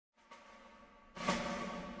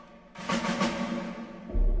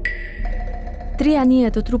Tri anije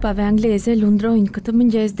të trupave angleze lundrojnë këtë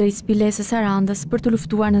mëngjes drejt spilesës Sarandës për të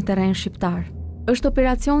luftuar në terren shqiptar. Është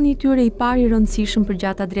operacioni i tyre i parë i rëndësishëm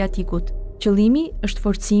përgjatë Adriatikut. Qëllimi është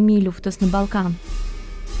forcimi i luftës në Ballkan.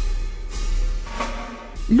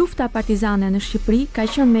 Lufta partizane në Shqipëri ka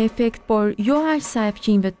qenë me efekt, por jo aq sa e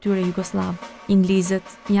fqinjve të tyre jugoslav.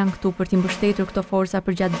 Inglezët janë këtu për t'i mbështetur këto forca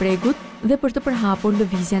përgjatë bregut dhe për të përhapur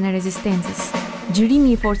lëvizjen e rezistencës.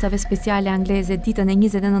 Xhirimi i forcave speciale angleze ditën e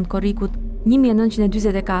 29 korrikut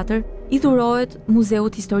 1944 i dhurohet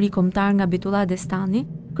Muzeut Historik Kombëtar nga Betullah Destani,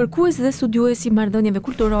 kërkues dhe studiues i marrëdhënieve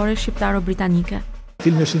kulturore shqiptaro-britanike.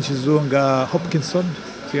 Filmi është incizuar nga Hopkinson,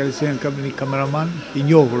 që ka qenë një kameraman i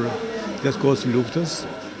njohur gjatë kohës së luftës.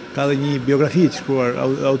 Ka dhe një biografi të shkruar,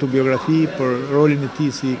 autobiografi për rolin e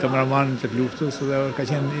tij si kameraman të luftës, dhe ka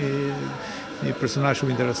qenë një personazh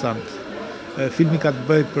shumë interesant. Filmi ka të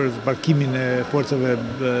bëjë për zbarkimin e forcave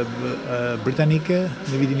britanike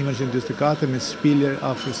në vitin 1944 me shpilje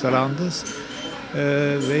afër Sarandës,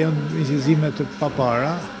 dhe janë incizime të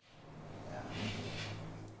papara.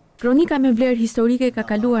 Kronika me vlerë historike ka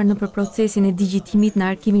kaluar nëpër procesin e digjitimit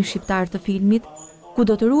në arkimin shqiptar të filmit, ku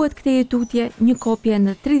do të ruhet këtej tutje një kopje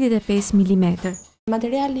në 35 mm.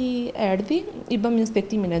 Materiali erdhi, i bëm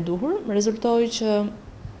inspektimin e duhur, rezultoi që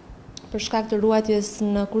për shkak të ruajtjes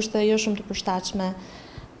në kushte jo shumë të përshtatshme,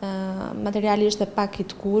 materiali ishte pak i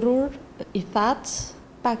tkurrur, i thatë,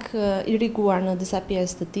 pak i riguar në disa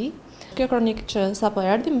pjesë të tij. Kjo kronikë që sapo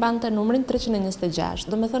erdhi mbante numrin 326,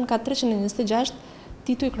 do të thënë ka 326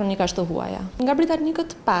 tituj kronikash të huaja. Nga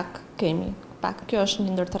britanikët pak kemi, kjo është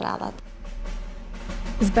një ndër të rradhat.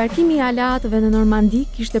 Zbarkimi i aleatëve në Normandi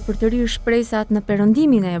kishte për të rirë shpresat në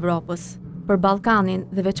perëndimin e Evropës. Për Ballkanin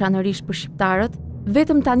dhe veçanërisht për shqiptarët,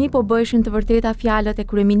 vetëm tani po bëheshin të vërteta fjalët e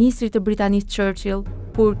kryeministrit të Britanisë Churchill,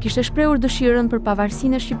 kur kishte shprehur dëshirën për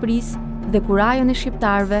pavarësinë e Shqipërisë dhe kurajon e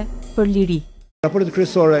shqiptarëve për liri. Raportet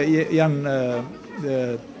kryesore janë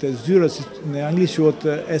të zyrës, në anglisht quhet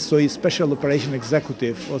SOE, Special Operation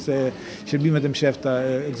Executive, ose shërbimet e mshefta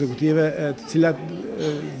ekzekutive, të cilat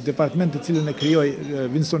departament të cilën e krijoi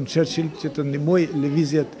Winston Churchill që të ndihmojë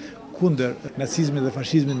lëvizjet kundër nacizmit dhe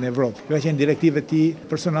fashizmit në Evropë. Kjo ka qenë direktive e tij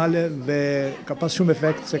personale dhe ka pas shumë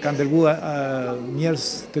efekt, se ka dërguar njerëz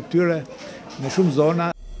të tyre në shumë zona.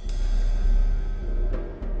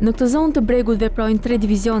 Në këtë zonë të bregut veprojnë 3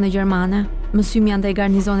 divizione gjermane. Mësymi ndaj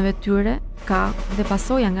garnizoneve të tyre ka dhe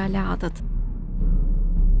pasoja nga aleatët.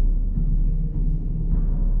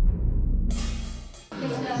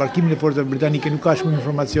 Barkimin e forcave britanike nuk ka shumë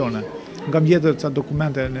informacione. Nga gjetur ca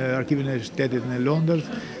dokumente në arkivin e shtetit në Londër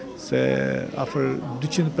se afër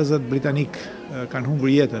 250 britanik kanë humbur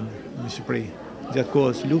jetën në Shqipëri gjatë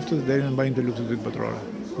kohës së luftës deri në mbarim të luftës së dytë botërore.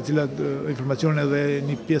 Të cilat informacione edhe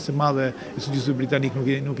një pjesë e madhe e studiuesve britanik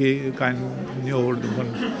nuk i kanë njohur,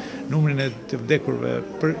 domethënë, numrin e të vdekurve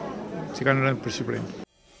që kanë rënë për Shqipërinë.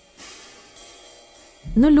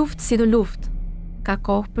 Në luftë si në luftë, ka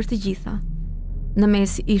kohë për të gjitha. Në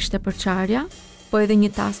mes ishte përçarja, po edhe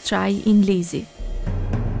një tas çaj inglezi.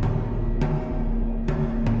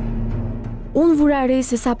 Unë vura re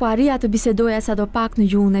se sapo arrija të bisedoja sadopak në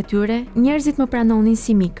gjuhën e tyre, njerëzit më pranonin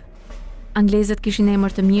si mik. Anglezët kishin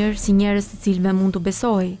emër të mirë si njerëz të cilëve mund të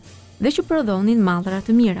besohej dhe që prodhonin mallra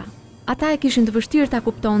të mira. Ata e kishin të vështirë ta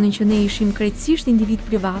kuptonin që ne ishim krejtësisht individ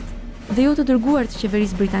privat dhe jo të dërguar të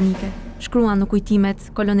qeverisë britanike, shkruan në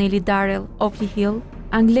kujtimet koloneli Darrell Oakley Hill,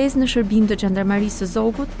 anglez në shërbim të Gjandarmarisë së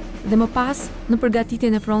Zogut dhe më pas në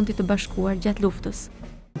përgatitjen e frontit të bashkuar gjatë luftës.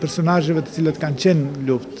 Personazheve të cilët kanë qenë në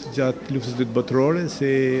luftë gjatë luftës së dytë botërore, si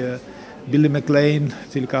Billy McLean, i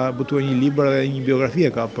cili ka botuar një libër dhe një biografi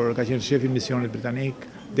ka qenë shefi i misionit britanik,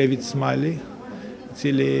 David Smiley, i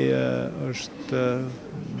cili është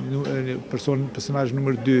personazh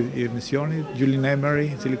numër 2 i misionit, Julian Emery,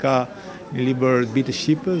 i cili ka një libër Bitë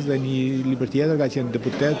Shqipës dhe një libër tjetër, ka qenë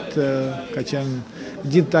deputet,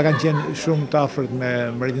 gjithë ta kanë qenë shumë të afërt me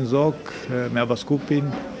Mretin Zok, me Abaskupin,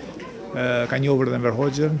 ka njohur dhe Enver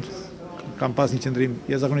Hoxhën, kam pas një qëndrim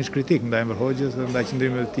jashtëzakonisht kritik ndaj Enver Hoxhës dhe ndaj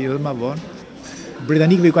qëndrimeve të tij edhe më vonë.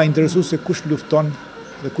 Britanikëve ka interesuar se kush lufton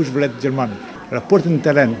dhe kush vret gjerman. Raportet në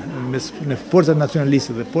terren në forcat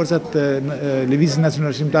nacionaliste dhe forcat lëvizjes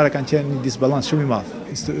nacionale shqiptare kanë qenë një disbalans shumë i madh.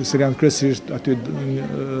 Historianët kryesisht aty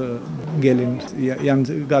ngelin,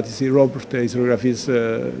 janë gati si robër të historiografisë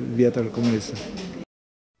vjetër komuniste.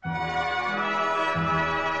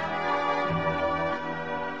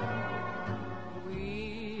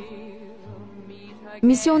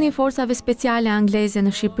 Misioni i forcave speciale angleze në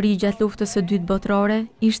Shqipëri gjatë luftës së dytë botërore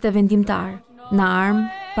ishte vendimtar, në armë,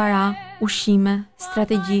 para, ushqime,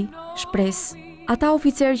 strategji, shpresë. Ata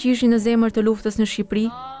oficerë që ishin në zemër të luftës në Shqipëri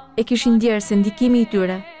e kishin ndjerë se ndikimi i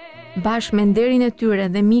tyre bashkë me nderin e tyre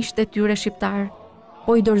dhe miqtë e tyre shqiptar,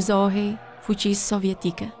 po i dorëzohej fuqisë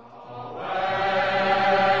sovjetike.